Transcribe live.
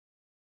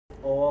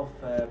of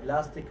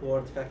Plastic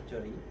World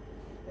Factory,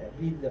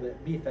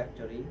 B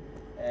factory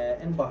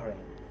in Bahrain.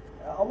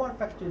 Our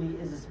factory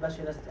is a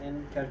specialist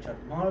in cultured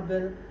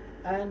marble,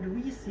 and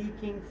we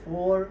seeking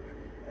for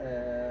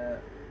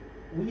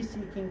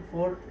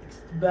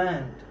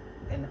expand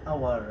in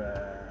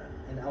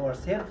our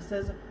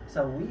services.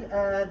 So we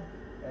add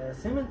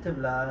cement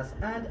blast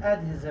and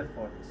adhesive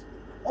for this.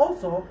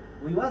 Also,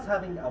 we was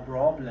having a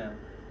problem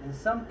in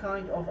some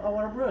kind of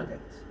our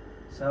products,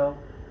 so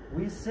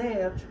we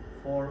search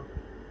for,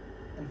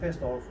 and first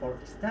of all, for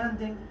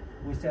extending,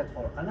 we search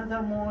for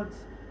another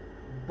molds.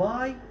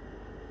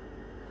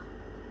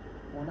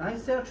 When I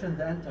search on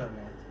the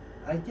internet,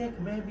 I take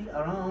maybe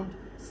around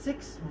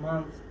 6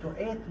 months to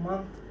 8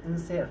 months in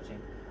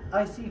searching.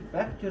 I see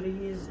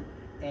factories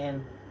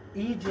in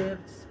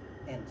Egypt,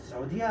 in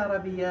Saudi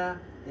Arabia,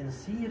 in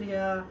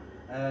Syria,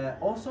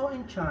 also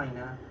in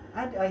China,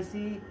 and I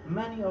see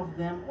many of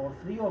them or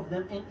 3 of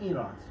them in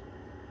Iran.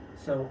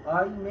 So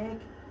I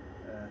make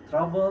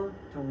travel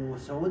to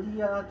Saudi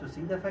to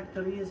see the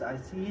factories. I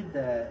see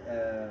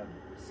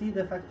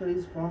the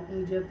factories from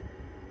Egypt,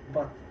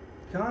 but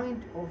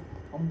kind of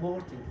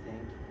important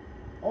thing,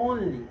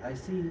 only I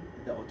see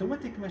the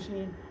automatic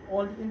machine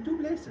only in 2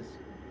 places,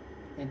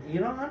 in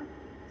Iran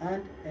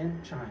and in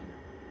China.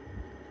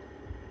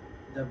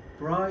 The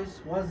price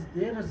was,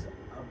 there is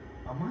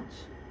a much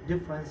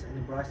difference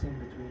in pricing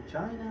between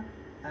China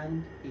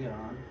and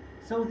Iran.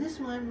 So this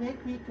one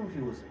make me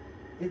confused.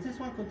 Is this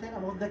one contain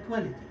about the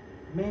quality?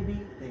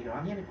 Maybe the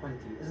Iranian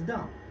quality is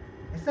down.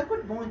 It's a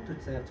good point to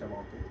search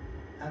about it.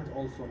 And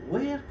also,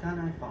 where can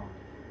I find?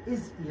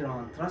 Is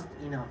Iran trust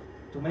enough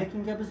to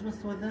making a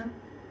business with them?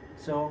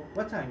 So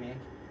what I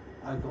make,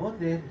 I go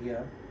there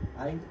here,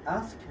 I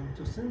ask him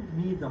to send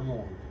me the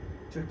mold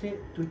to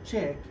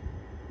check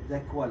the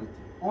quality.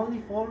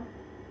 Only for,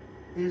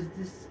 is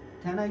this,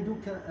 can I do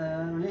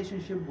a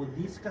relationship with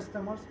these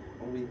customers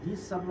or with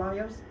these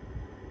suppliers?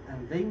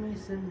 And they may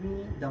send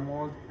me the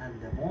mold, and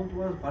the mold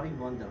was very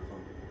wonderful.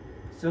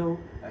 So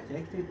I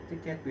take the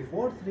ticket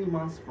before 3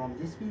 months from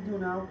this video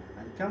now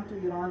and come to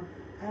Iran,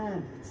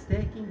 and it's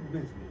taking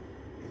with me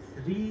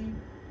three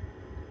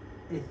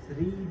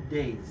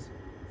days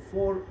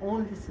for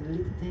only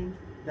selecting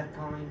the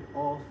kind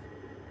of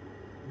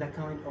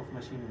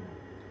machine.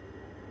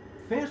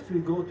 First we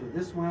go to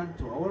this one,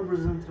 to our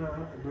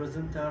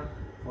presenter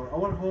for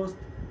our host,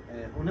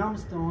 HUNAM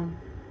Stone.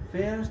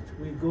 First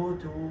we go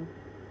to,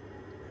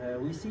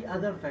 we see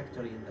other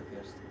factory in the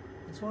first.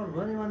 It's all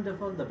very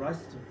wonderful, the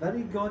price is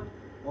very good,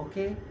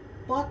 okay,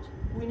 but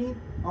we need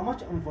a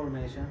much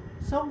information,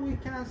 so we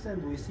can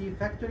send, we see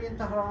factory in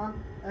Tehran,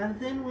 and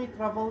then we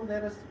travel,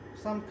 there is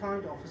some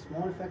kind of a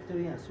small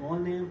factory, a small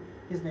name,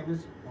 his name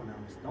is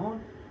HUNAM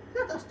Stone.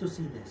 Let us to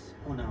see this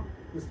HUNAM,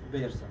 this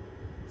person.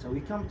 So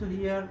we come to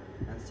here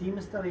and see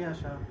Mr.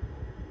 Yasha.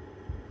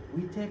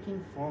 We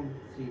taking from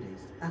 3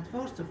 days. At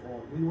first of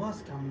all, we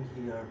was coming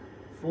here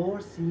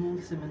for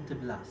seeing cement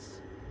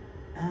blast,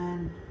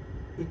 and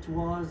it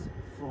was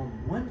from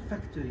one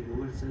factory we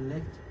will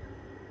select.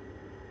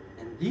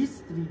 In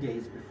these 3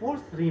 days, before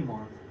 3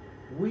 months,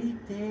 we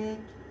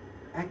take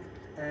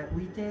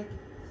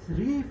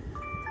 3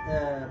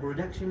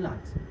 production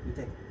lines. We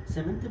take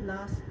cement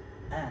blast,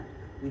 and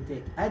we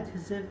take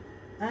adhesive,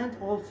 and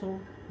also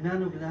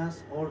nano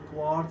glass or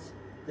quartz,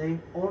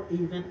 or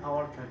even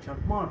our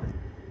cultured marble.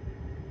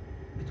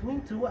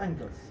 Between 2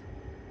 angles,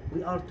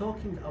 we are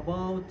talking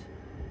about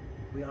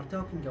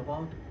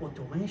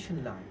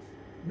automation lines,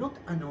 not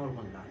a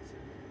normal lines.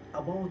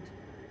 About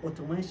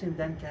automation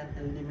that can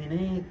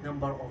eliminate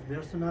number of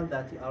personnel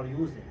that we are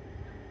using.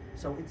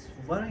 So it's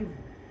very,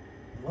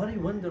 very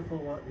wonderful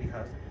what we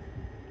have.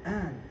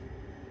 And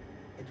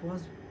it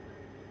was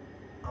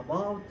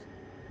about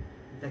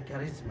the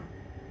charisma.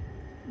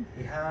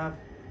 We have,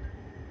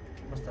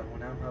 Mr.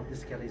 HUNAM have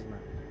this charisma,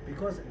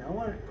 because in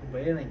our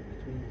comparing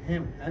between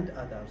him and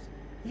others,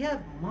 he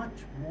have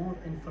much more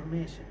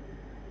information.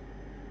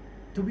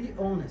 To be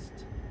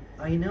honest,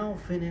 I now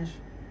finish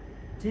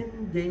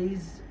 10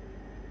 days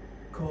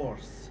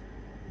course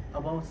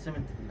about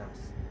cement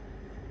glass.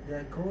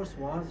 The course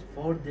was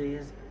 4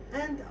 days,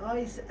 and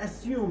I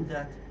assumed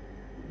that,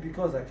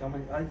 because I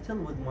tell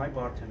with my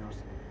partners,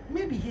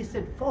 maybe he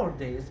said 4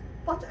 days,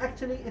 but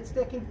actually it's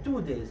taking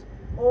 2 days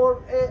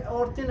or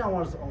 10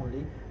 hours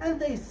only, and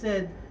they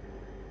said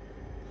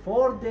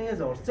 4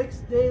 days or 6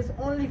 days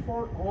only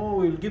for, oh,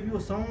 we'll give you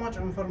so much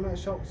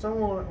information, so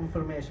more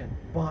information.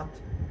 But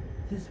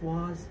this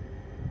was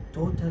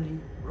totally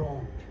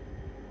wrong.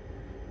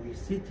 We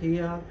sit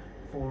here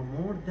for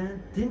more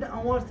than 10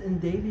 hours in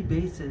daily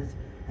basis,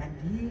 and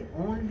he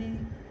only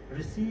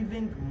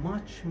receiving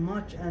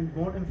much and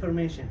more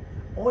information,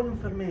 all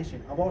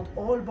information about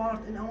all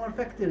parts in our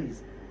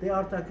factories. They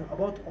are talking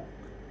about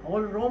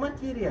all raw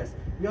materials.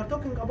 We are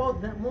talking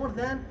about more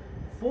than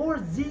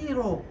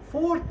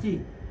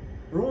 40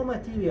 raw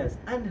materials,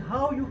 and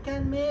how you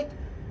can make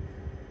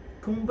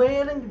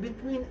comparing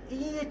between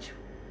each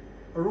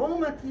raw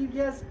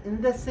materials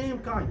in the same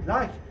kind.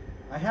 Like,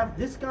 I have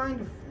this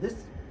kind of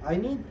this, I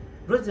need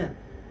resin.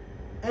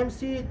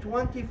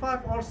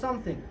 MC25 or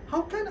something.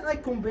 How can I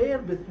compare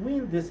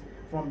between this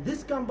from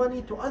this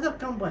company to other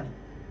company?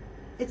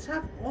 It's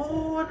have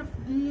all of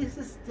these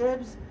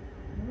steps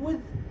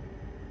with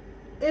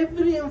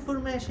every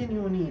information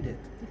you needed.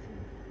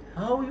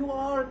 How you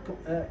are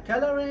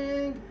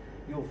coloring,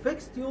 you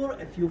fixed your,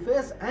 if you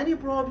face any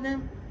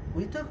problem,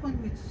 we're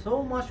talking with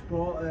so much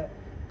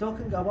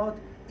talking about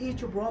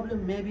each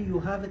problem, maybe you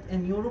have it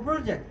in your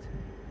project.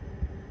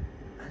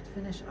 At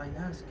finish, I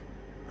ask,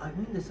 I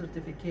win the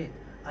certificate.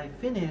 I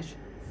finish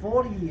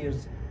 4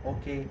 years,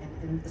 okay,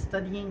 in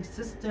studying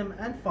system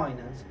and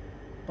finance,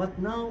 but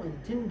now in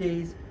 10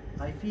 days,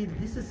 I feel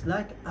this is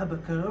like a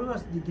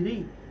baccalaureate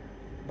degree.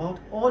 About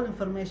all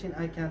information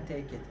I can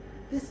take it.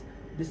 This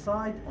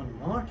decide on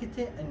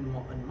marketing and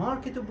on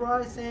market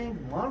pricing,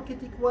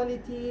 market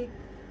equality,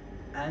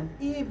 and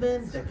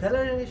even the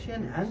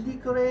coloration and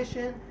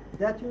decoration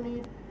that you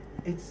need.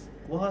 It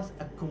was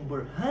a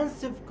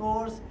comprehensive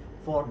course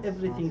for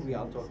everything we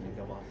are talking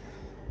about.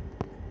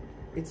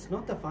 It's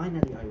not a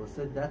finally I will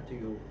say that to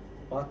you,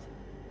 but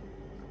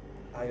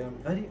I am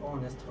very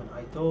honest when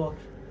I talk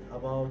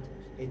about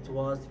it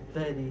was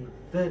very,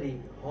 very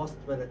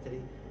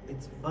hospitality.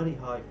 It's very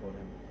high for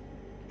him.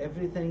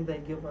 Everything they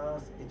give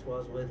us, it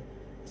was with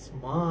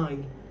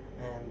smile,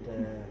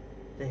 and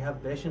they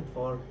have patience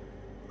for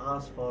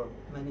us for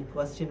many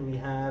questions we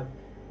have,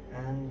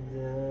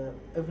 and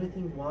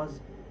everything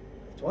was,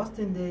 it was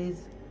 10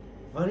 days,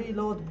 very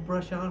low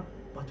pressure,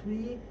 but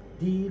we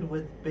deal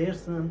with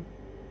person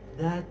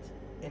that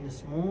in a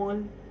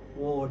small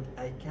word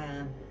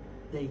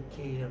they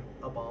care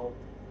about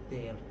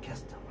their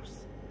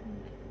customers.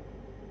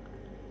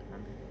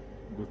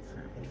 Good.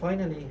 And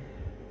finally,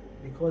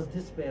 because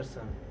this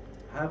person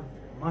have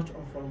much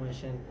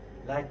information,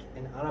 like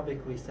in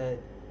Arabic we said,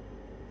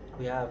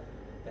 we have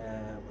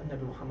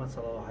النبي محمد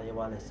صلى الله عليه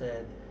وآله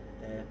said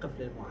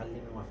قفل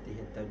المعلم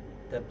وفته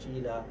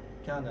التبجيل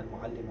كان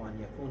المعلم أن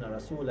يكون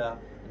رسولا.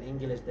 In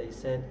English they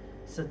said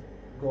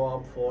go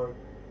up for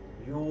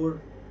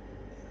your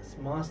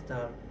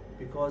master,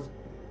 because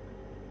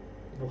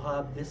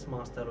Buhab, this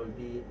master will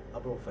be a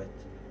prophet.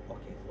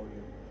 Okay, for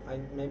you.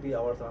 Maybe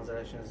our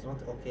translation is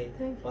not okay,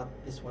 but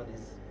this one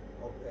is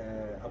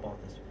about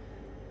this.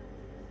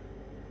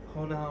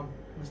 Honam,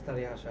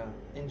 Mr. Yasha,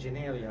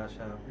 Engineer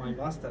Yasha, my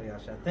Master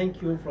Yasha,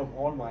 thank you from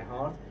all my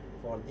heart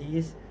for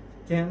these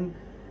 10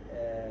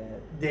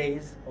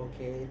 days.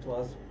 Okay, it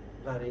was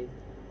very.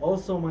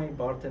 Also, my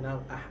partner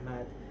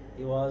Ahmed,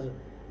 he was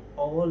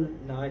all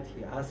night.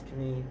 He asked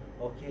me,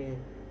 okay,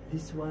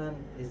 this one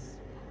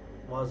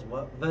was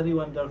very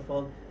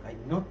wonderful. I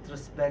not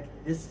respect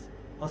this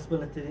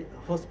hospitality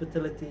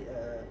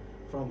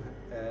from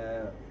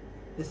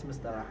this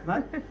Mr.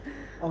 Ahmed.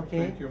 Okay.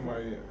 Thank you,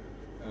 my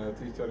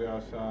teacher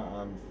Yasha,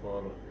 and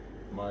for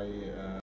my